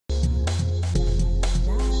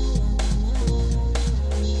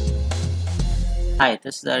Hi,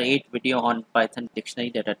 this is our 8th video on Python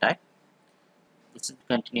dictionary data type. This is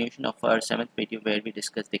the continuation of our 7th video where we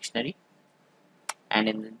discuss dictionary, and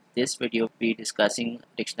in this video we'll be discussing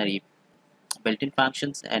dictionary built-in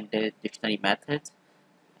functions and dictionary methods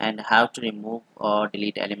and how to remove or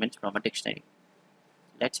delete elements from a dictionary.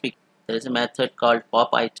 Let's begin. There is a method called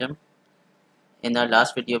pop item. In our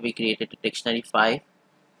last video we created a dictionary 5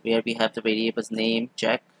 where we have the variables name,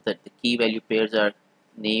 check, that the key value pairs are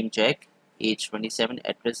name, check, age 27,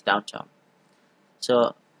 address, downtown.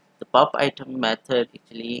 So the pop item method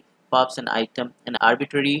actually pops an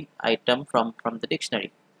arbitrary item from the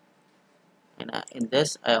dictionary. And in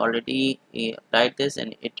this I already applied this,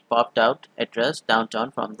 and it popped out address, downtown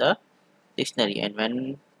from the dictionary.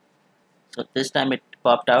 And so this time it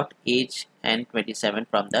popped out age and 27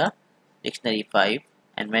 from the dictionary 5.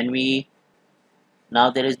 And now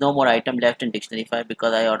there is no more item left in dictionary 5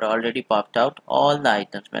 because I had already popped out all the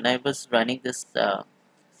items. When I was running this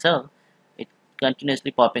cell, it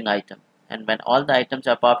continuously popping item, and when all the items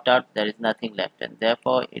are popped out there is nothing left, and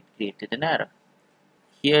therefore it created an error.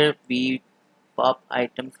 Here we pop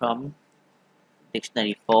item from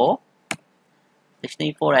dictionary 4.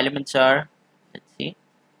 Dictionary 4 elements are, let's see,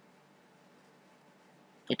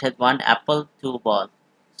 it has 1 apple, 2 ball.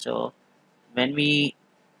 So when we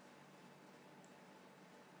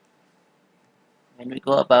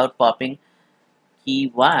go about popping key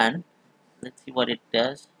 1, let's see what it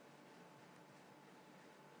does.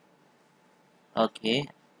 Okay,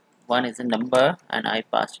 1 is a number and I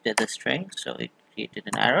passed it as a string, so it created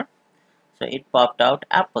an error. So it popped out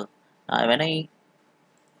apple. Now when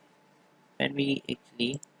we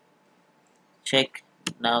actually check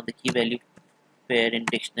now the key value pair in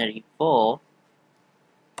dictionary 4,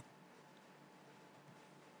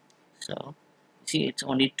 so you see it's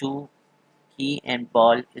only 2 key and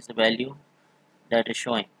ball is the value that is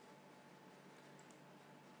showing.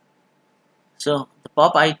 So the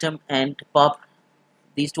pop item and pop,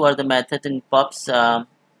 these two are the methods, and pops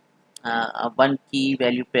one key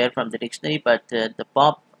value pair from the dictionary, but the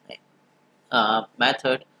pop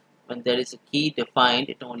method, when there is a key defined,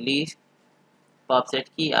 it only pops that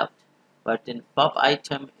key out, but in pop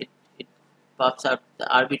item it pops out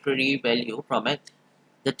the arbitrary value from it.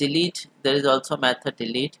 The delete, there is also method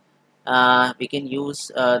delete. We can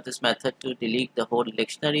use this method to delete the whole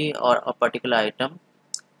dictionary or a particular item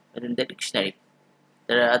within the dictionary.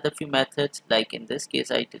 There are other few methods, like in this case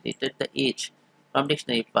I deleted the age from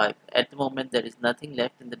dictionary 5. At the moment there is nothing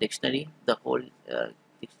left in the dictionary. The whole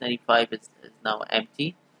dictionary 5 is now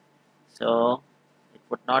empty, so it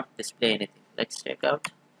would not display anything. Let's check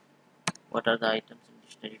out what are the items in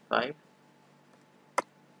dictionary 5.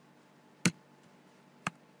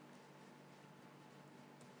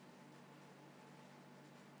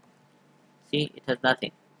 See, it has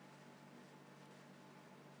nothing.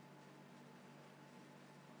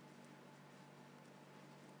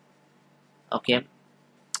 Okay,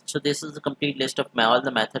 so this is the complete list of all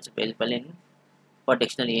the methods available for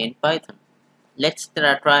dictionary in Python. Let's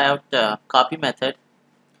try out copy method.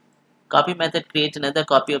 Copy method creates another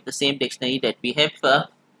copy of the same dictionary that we have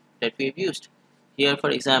used. Here, for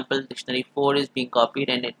example, dictionary 4 is being copied,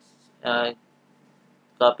 and it's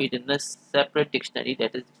copied in a separate dictionary,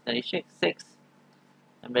 that is dictionary 6.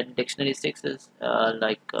 And when dictionary 6 is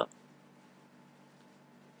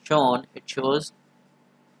shown, it shows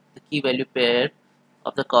the key value pair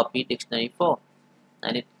of the copied dictionary 4,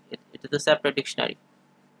 and it is a separate dictionary.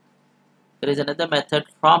 There is another method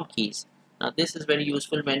from keys. Now this is very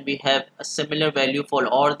useful when we have a similar value for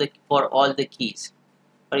all the keys.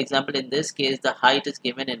 For example, in this case the height is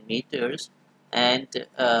given in meters, and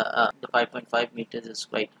the 5.5 meters is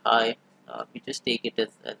quite high. We just take it as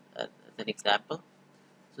an example.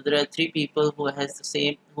 So there are 3 people who have the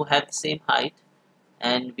same height,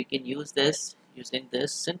 and we can use this using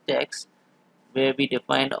this syntax where we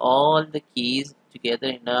define all the keys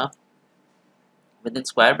together within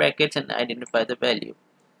square brackets and identify the value,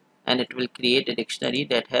 and it will create a dictionary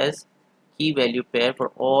that has key value pair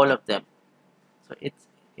for all of them. So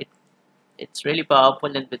it's really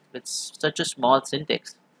powerful, and with such a small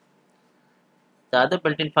syntax. The other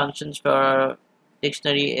built-in functions for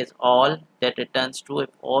dictionary is all, that returns true if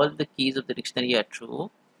all the keys of the dictionary are true,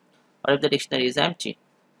 or if the dictionary is empty.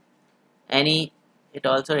 It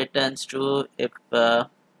also returns true if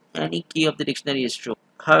any key of the dictionary is true.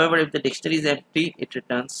 However, if the dictionary is empty, it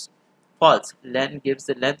returns false. Len gives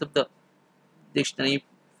the length of the dictionary,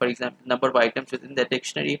 for example, number of items within the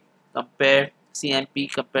dictionary. Compare CMP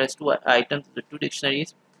compares 2 items of the 2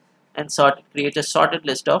 dictionaries, and creates a sorted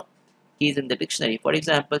list of keys in the dictionary. For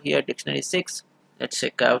example, here dictionary 6. Let's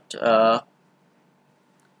check out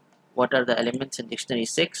what are the elements in dictionary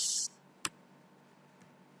 6?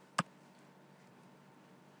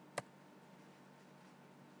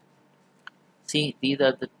 See, these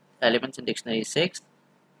are the elements in dictionary 6.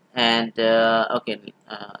 And okay,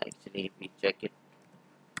 actually we check it.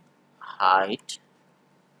 Height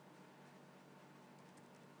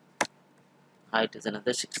is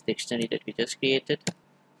another 6th dictionary that we just created.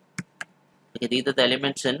 Okay, these are the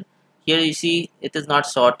elements in here. You see it is not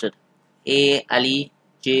sorted. A Ali,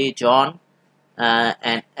 J John,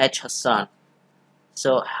 and H Hassan.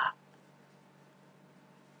 So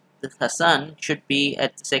this Hassan should be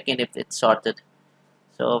at the second if it's sorted.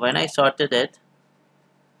 So when I sorted it,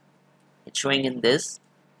 it's showing in this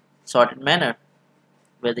sorted manner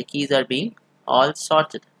where the keys are being all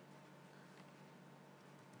sorted.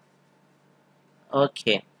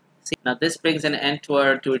 Okay. See, now this brings an end to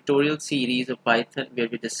our tutorial series of Python where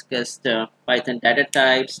we discussed Python data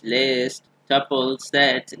types, lists, tuples,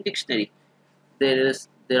 sets, and dictionary.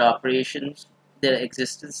 Their operations, their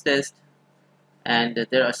existence test, and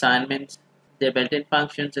their assignments, their built-in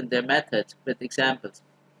functions, and their methods with examples.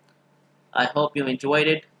 I hope you enjoyed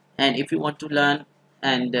it, and if you want to learn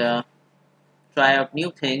and try out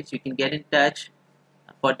new things, you can get in touch.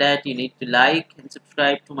 For that, you need to like and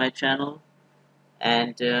subscribe to my channel,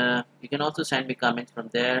 and you can also send me comments from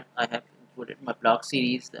there. I have included my blog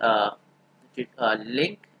series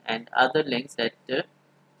link and other links that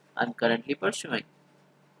I'm currently pursuing.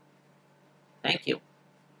 Thank you.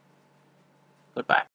 Goodbye.